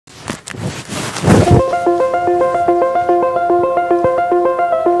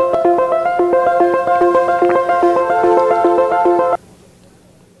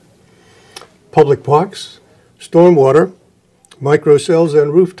public parks, stormwater, microcells,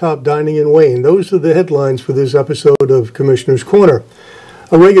 and rooftop dining in Wayne. Those are the headlines for this episode of Commissioner's Corner,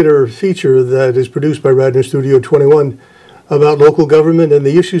 a regular feature that is produced by Radnor Studio 21 about local government and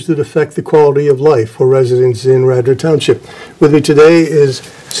the issues that affect the quality of life for residents in Radnor Township. With me today is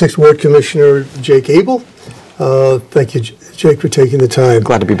 6th Ward Commissioner Jake Abel. Thank you, Jake, for taking the time.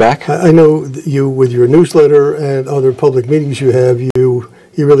 Glad to be back. I know that you, with your newsletter and other public meetings you have, you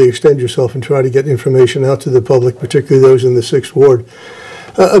really extend yourself and try to get information out to the public, particularly those in the 6th Ward,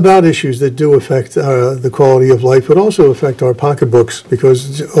 about issues that do affect the quality of life, but also affect our pocketbooks,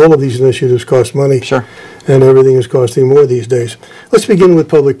 because all of these initiatives cost money. Sure. And everything is costing more these days. Let's begin with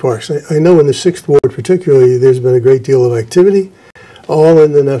public parks. I know in the 6th Ward particularly, there's been a great deal of activity, all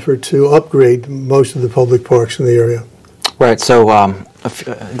in an effort to upgrade most of the public parks in the area. Right. So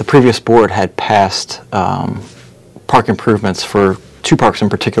the previous board had passed park improvements for two parks in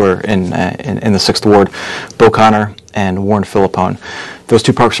particular in the 6th Ward, Beauconnor and Warren Philippone. Those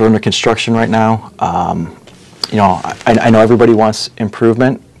two parks are under construction right now. You know, I know everybody wants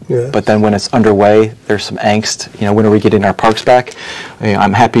improvement. Yes. But then when it's underway, there's some angst. You know, when are we getting our parks back?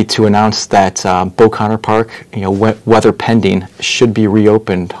 I'm happy to announce that Beauconnor Park, you know, weather pending, should be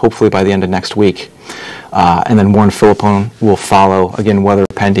reopened hopefully by the end of next week. And then Warren Philippone will follow, again, weather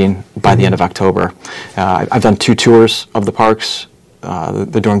pending, by the end of October. I've done 2 tours of the parks.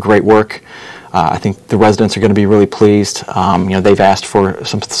 They're doing great work. I think the residents are going to be really pleased. You know, they've asked for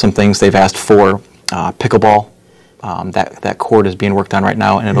some things. They've asked for pickleball. That court is being worked on right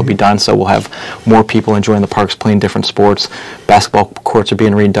now, and it'll be done, so we'll have more people enjoying the parks, playing different sports. Basketball courts are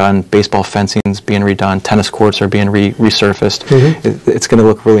being redone, baseball fencing is being redone, tennis courts are being resurfaced. It's going to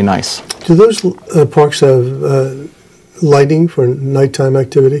look really nice. Do those parks have lighting for nighttime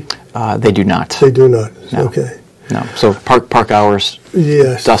activity? They do not. They do not? No. Okay. No. So park hours,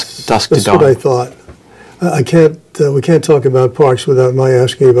 yes, dusk to dawn. That's what I thought. We can't talk about parks without my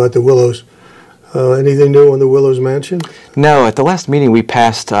asking about the Willows. Anything new on the Willows Mansion? No. At the last meeting, we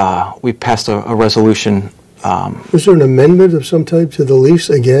passed a resolution. Was there an amendment of some type to the lease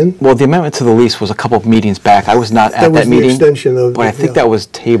again? Well, the amendment to the lease was a couple of meetings back. I was not at that meeting. That was the extension of. But I think that was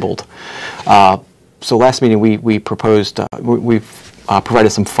tabled. So last meeting we proposed we've provided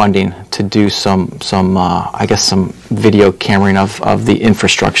some funding to do some I guess some video cameraing of the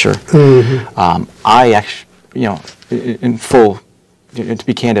infrastructure. I actually, you know, in full, to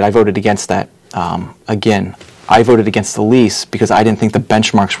be candid, I voted against that. Again, I voted against the lease because I didn't think the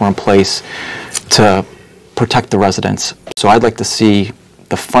benchmarks were in place to protect the residents. So I'd like to see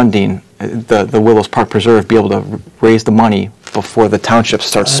the funding, the Willows Park Preserve, be able to raise the money before the township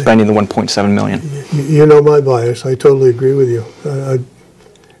starts spending the $1.7 million. You know my bias. I totally agree with you.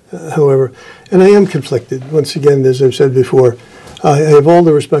 However, and I am conflicted. Once again, as I've said before, I have all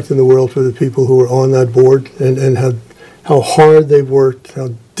the respect in the world for the people who are on that board and how hard they've worked, how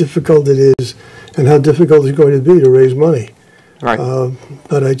difficult it is, and how difficult it's going to be to raise money. Right.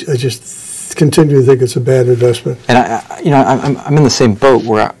 But I just continue to think it's a bad investment. And I'm in the same boat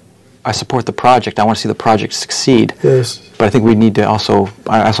where I support the project. I want to see the project succeed. Yes. But I think we need to I also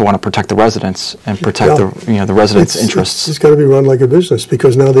want to protect the residents and protect the residents' interests. It's got to be run like a business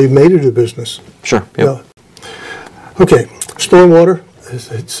because now they've made it a business. Sure. Yep. Yeah. Okay. Stormwater.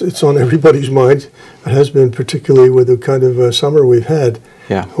 It's on everybody's mind. It has been, particularly with the kind of summer we've had.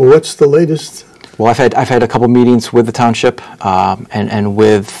 Yeah. What's the latest? Well, I've had a couple meetings with the township and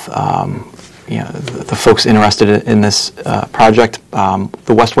with the folks interested in this project.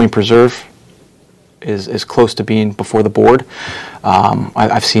 The West Wayne Preserve is close to being before the board.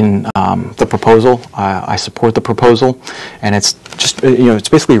 I've seen the proposal. I support the proposal, and it's just it's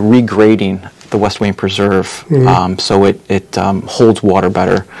basically regrading the West Wayne Preserve so it holds water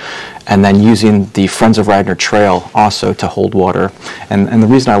better, and then using the Friends of Radnor Trail also to hold water. And the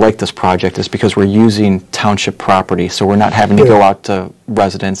reason I like this project is because we're using township property, so we're not having to go out to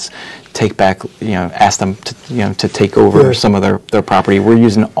residents, take back, ask them to take over some of their property. We're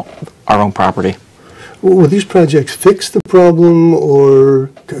using our own property. Will these projects fix the problem or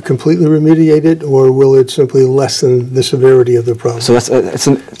completely remediate it, or will it simply lessen the severity of the problem? So it's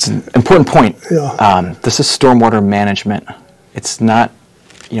an important point. Yeah. This is stormwater management. It's not,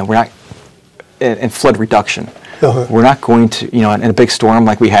 we're not in flood reduction. We're not going to, in a big storm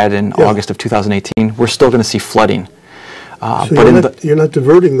like we had in August of 2018, we're still going to see flooding. But you're not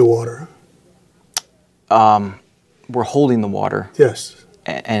diverting the water. We're holding the water. Yes.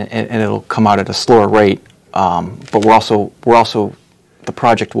 And it'll come out at a slower rate, but we're also the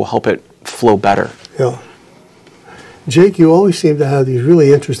project will help it flow better. Yeah. Jake, you always seem to have these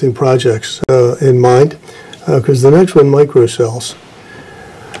really interesting projects in mind, because the next one, microcells.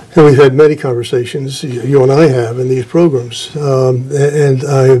 And we've had many conversations, you and I have, in these programs. And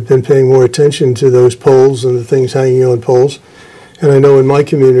I have been paying more attention to those poles and the things hanging on poles. And I know in my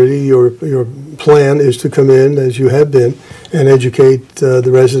community, your plan is to come in, as you have been, and educate the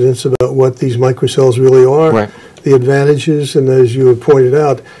residents about what these microcells really are, right, the advantages, and as you have pointed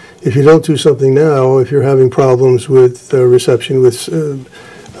out, if you don't do something now, if you're having problems with reception with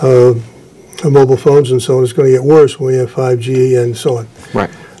mobile phones and so on, it's going to get worse when we have 5G and so on. right.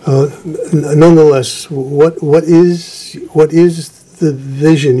 Nonetheless, what is the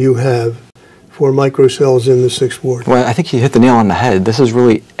vision you have for microcells in the 6th Ward? Well, I think you hit the nail on the head. This is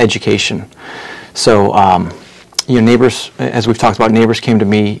really education. So, neighbors, as we've talked about, neighbors came to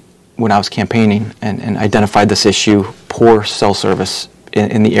me when I was campaigning and identified this issue, poor cell service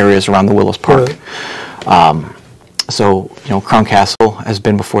in the areas around the Willows Park. Right. So, Crown Castle has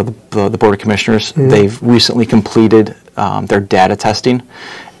been before the Board of Commissioners. Mm-hmm. They've recently completed their data testing,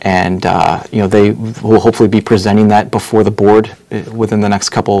 and they will hopefully be presenting that before the board within the next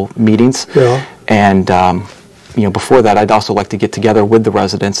couple meetings. Yeah. And before that, I'd also like to get together with the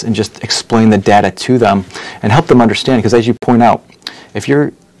residents and just explain the data to them and help them understand. Because as you point out, if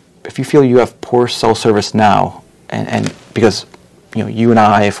you feel you have poor cell service now, and because you and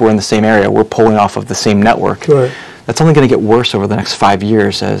I, if we're in the same area, we're pulling off of the same network. Right. That's only going to get worse over the next 5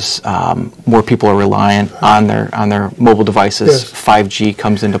 years as more people are reliant on their mobile devices. Yes. 5G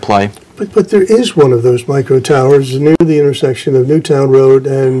comes into play. But there is one of those micro towers near the intersection of Newtown Road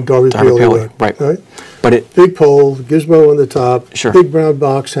and Darby-Paley Road. Right. But big pole, gizmo on the top, sure, big brown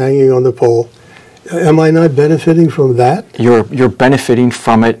box hanging on the pole. Am I not benefiting from that? You're benefiting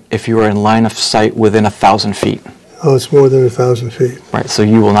from it if you are in line of sight within 1,000 feet. Oh, it's more than 1,000 feet. Right. So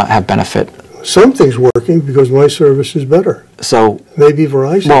you will not have benefit. Something's working because my service is better. So maybe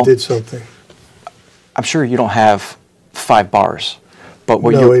Verizon did something. I'm sure you don't have 5 bars, but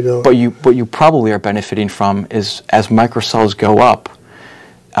what you probably are benefiting from is as microcells go up,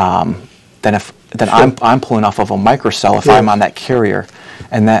 then sure, I'm pulling off of a microcell if I'm on that carrier,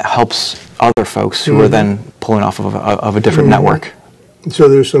 and that helps other folks who mm-hmm. are then pulling off of a different mm-hmm. network. So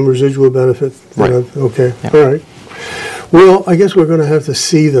there's some residual benefit. Right. Okay. Yeah. All right. Well, I guess we're going to have to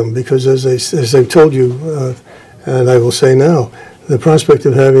see them because, as I told you, and I will say now, the prospect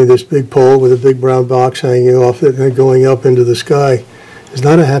of having this big pole with a big brown box hanging off it and going up into the sky is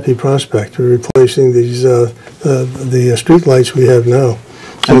not a happy prospect for replacing these the street lights we have now.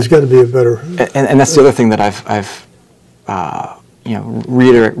 So there's got to be a better. And that's the other thing that I've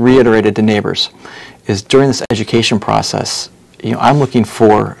reiterated to neighbors is during this education process. I'm looking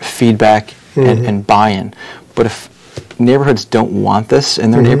for feedback mm-hmm. and buy-in, but if neighborhoods don't want this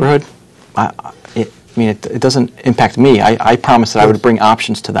in their mm-hmm. neighborhood, it doesn't impact me. I promised that yes. I would bring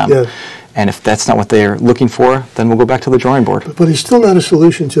options to them. Yes. And if that's not what they're looking for, then we'll go back to the drawing board. But it's still not a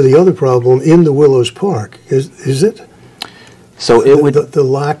solution to the other problem in the Willows Park, is it? So it would the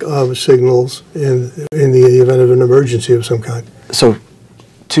lack of signals in the event of an emergency of some kind. So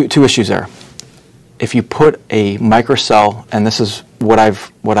two issues there. If you put a microcell, and this is what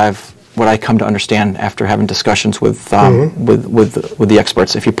I come to understand after having discussions with mm-hmm. with the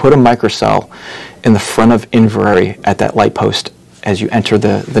experts. If you put a microcell in the front of Inverary at that light post as you enter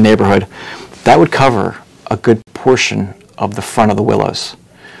the neighborhood, that would cover a good portion of the front of the Willows.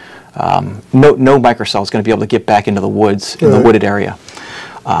 No microcell is going to be able to get back into the woods in the wooded area.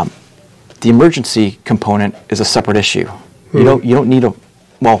 The emergency component is a separate issue. Mm-hmm. You don't need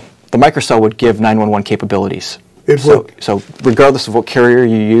the microcell would give 911 capabilities. So regardless of what carrier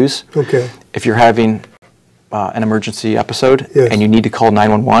you use, okay, if you're having an emergency episode yes. and you need to call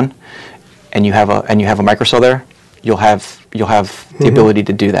 911 and you have a microcell there, you'll have mm-hmm. the ability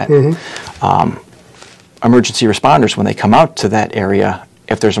to do that. Mm-hmm. Emergency responders, when they come out to that area,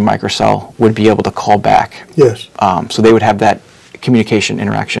 if there's a microcell, would be able to call back. Yes. So they would have that communication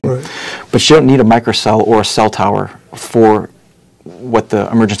interaction. Right. But you don't need a microcell or a cell tower for what the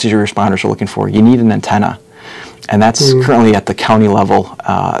emergency responders are looking for. You need an antenna. And that's mm-hmm. currently at the county level.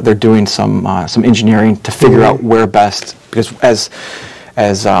 They're doing some engineering to figure mm-hmm. out where best, because as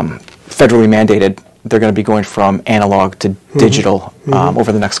federally mandated, they're going to be going from analog to mm-hmm. digital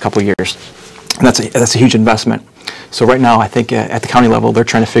over the next couple of years. And that's a huge investment. So right now, I think at the county level, they're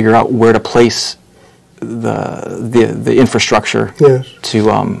trying to figure out where to place the infrastructure yes. to.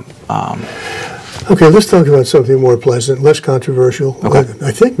 Okay, let's talk about something more pleasant, less controversial. Okay.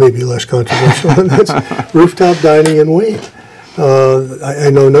 I think maybe less controversial, and that's rooftop dining in Wayne.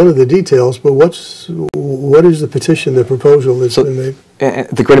 I know none of the details, but what is the petition, the proposal that's been made?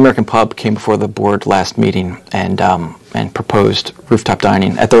 The Great American Pub came before the board last meeting and proposed rooftop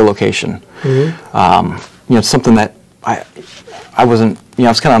dining at their location. Mm-hmm. It's something that I wasn't, I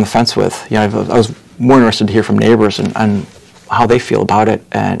was kind of on the fence with. I was more interested to hear from neighbors and how they feel about it,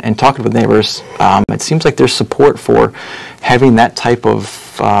 and talking with neighbors, it seems like there's support for having that type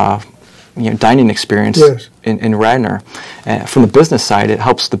of dining experience yes. in Radnor. From the business side, it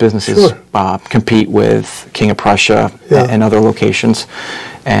helps the businesses sure. Compete with King of Prussia yeah. and other locations,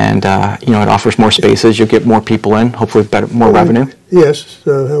 and it offers more spaces. You'll get more people in, hopefully more revenue. Yes,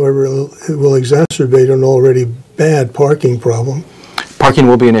 however, it will exacerbate an already bad parking problem. Parking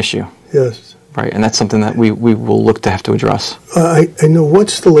will be an issue. Yes. Right, and that's something that we will look to have to address. I know.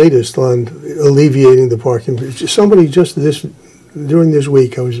 What's the latest on alleviating the parking? Somebody during this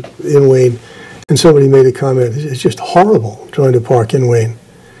week, I was in Wayne, and somebody made a comment. It's just horrible trying to park in Wayne.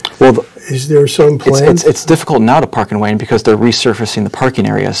 Well, is there some plan? It's difficult now to park in Wayne because they're resurfacing the parking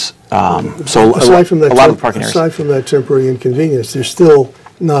areas. So aside from that, a lot of the parking areas. Aside from that temporary inconvenience, there's still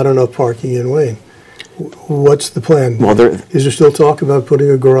not enough parking in Wayne. What's the plan? Well, is there still talk about putting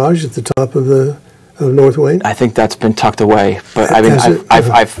a garage at the top of North Wayne? I think that's been tucked away, but I mean,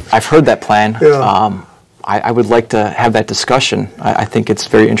 I've heard that plan. Yeah. I would like to have that discussion. I think it's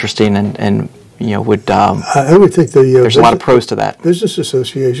very interesting, and would. I would think there's a lot of pros to that. Business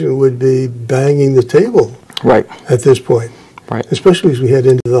association would be banging the table. Right. At this point. Right. Especially as we head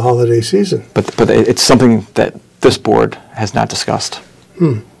into the holiday season. But it's something that this board has not discussed.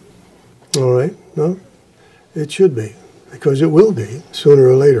 All right. No. It should be, because it will be, sooner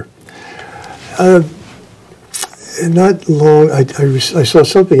or later. Not long, I saw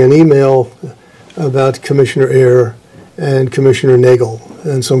something, an email about Commissioner Eyre and Commissioner Nagel,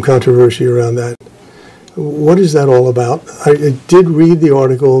 and some controversy around that. What is that all about? I did read the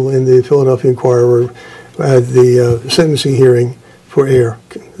article in the Philadelphia Inquirer at the sentencing hearing for Eyre,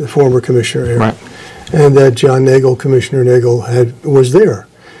 the former Commissioner Eyre, right. And that John Nagel, Commissioner Nagel, was there.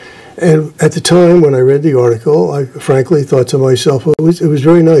 And at the time when I read the article, I frankly thought to myself, well, it was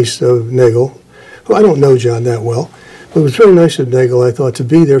very nice of Nagel. Well, I don't know John that well, but it was very nice of Nagel, I thought, to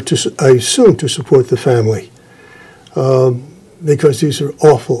be there, I assume, to support the family. Because these are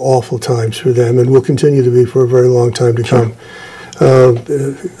awful, awful times for them, and will continue to be for a very long time to come.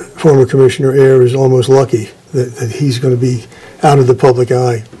 Former Commissioner Eyre is almost lucky that he's going to be out of the public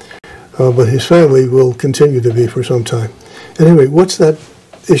eye. But his family will continue to be for some time. Anyway, what's that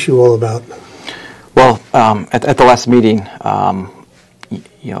issue all about? Well, at the last meeting, a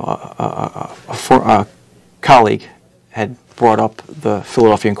colleague had brought up the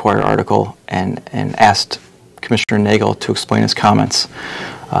Philadelphia Inquirer article and asked Commissioner Nagel to explain his comments.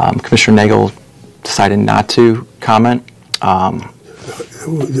 Commissioner Nagel decided not to comment. A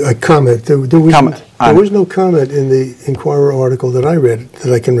comment? There was no comment in the Inquirer article that I read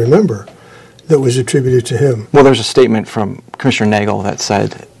that I can remember that was attributed to him. Well, there's a statement from Commissioner Nagel that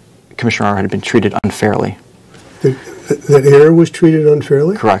said Commissioner Eyre had been treated unfairly. That Eyre was treated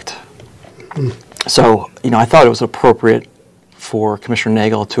unfairly? Correct. So, I thought it was appropriate for Commissioner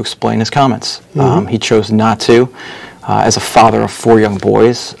Nagel to explain his comments. He chose not to. As a father of 4 young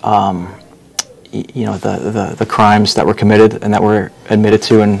boys, the crimes that were committed and that were admitted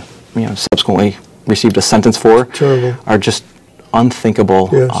to and subsequently received a sentence for are just unthinkable.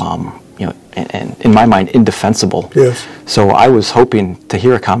 Yes. And in my mind, indefensible. Yes. So I was hoping to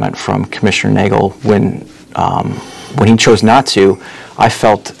hear a comment from Commissioner Nagel when he chose not to. I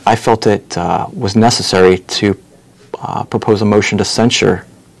felt it was necessary to propose a motion to censure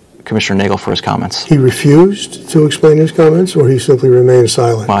Commissioner Nagel for his comments. He refused to explain his comments, or he simply remained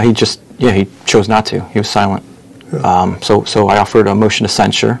silent? Well, he chose not to. He was silent. Yeah. So I offered a motion to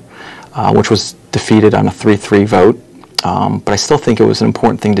censure, which was defeated on a 3-3 vote. But I still think it was an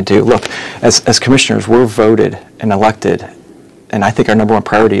important thing to do. Look, as commissioners, we're voted and elected, and I think our number one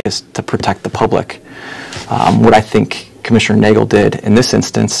priority is to protect the public. What I think Commissioner Nagel did in this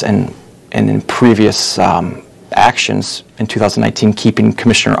instance and in previous actions in 2019, keeping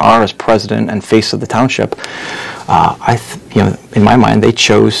Commissioner R as president and face of the township, in my mind, they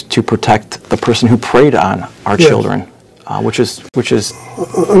chose to protect the person who preyed on our children. Which is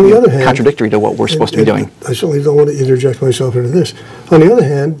on the other hand, contradictory to what we're supposed to be doing. I certainly don't want to interject myself into this. On the other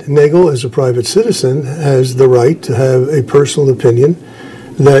hand, Nagel, as a private citizen, has the right to have a personal opinion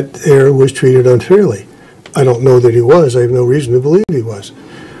that Eyre was treated unfairly. I don't know that he was. I have no reason to believe he was.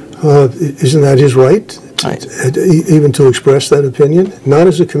 Isn't that his right, even to express that opinion? Not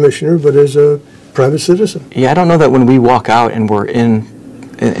as a commissioner, but as a private citizen. Yeah, I don't know that when we walk out and we're in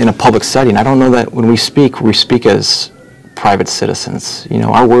a public setting, I don't know that when we speak as private citizens.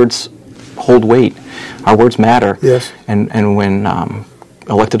 Our words hold weight. Our words matter. Yes. And when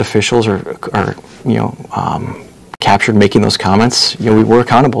elected officials are captured making those comments, we're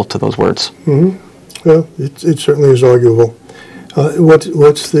accountable to those words. Mm-hmm. Well, it certainly is arguable.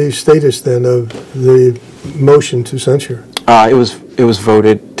 What's the status then of the motion to censure? It was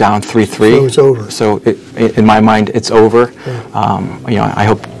voted down 3-3. So it's over. So in my mind, it's over. Yeah. I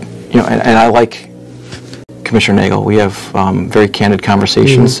hope, and I like Commissioner Nagel. We have very candid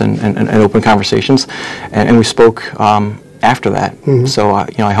conversations and open conversations, and we spoke after that. So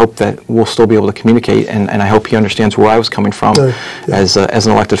I hope that we'll still be able to communicate, and I hope he understands where I was coming from as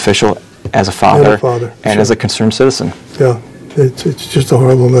an elected official, as a father, and sure. as a concerned citizen. Yeah, it's just a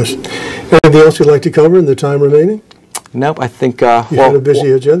horrible mess. Anything else you'd like to cover in the time remaining? Nope, I think... you had a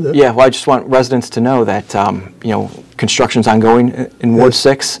busy agenda. Yeah, well, I just want residents to know that, construction's ongoing in Ward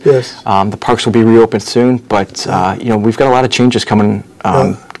 6. Yes. The parks will be reopened soon, but, we've got a lot of changes coming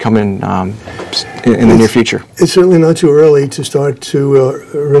in the near future. It's certainly not too early to start to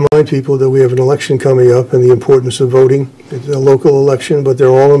remind people that we have an election coming up and the importance of voting. It's a local election, but they're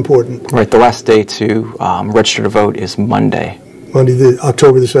all important. Right, the last day to register to vote is Monday.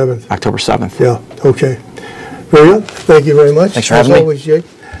 October the 7th. October 7th. Yeah, okay. Very good. Thank you very much. Thanks for having me. As always, Jake.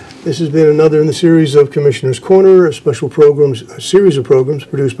 This has been another in the series of Commissioner's Corner, a series of programs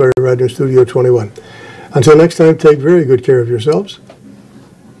produced by Radnor Studio 21. Until next time, take very good care of yourselves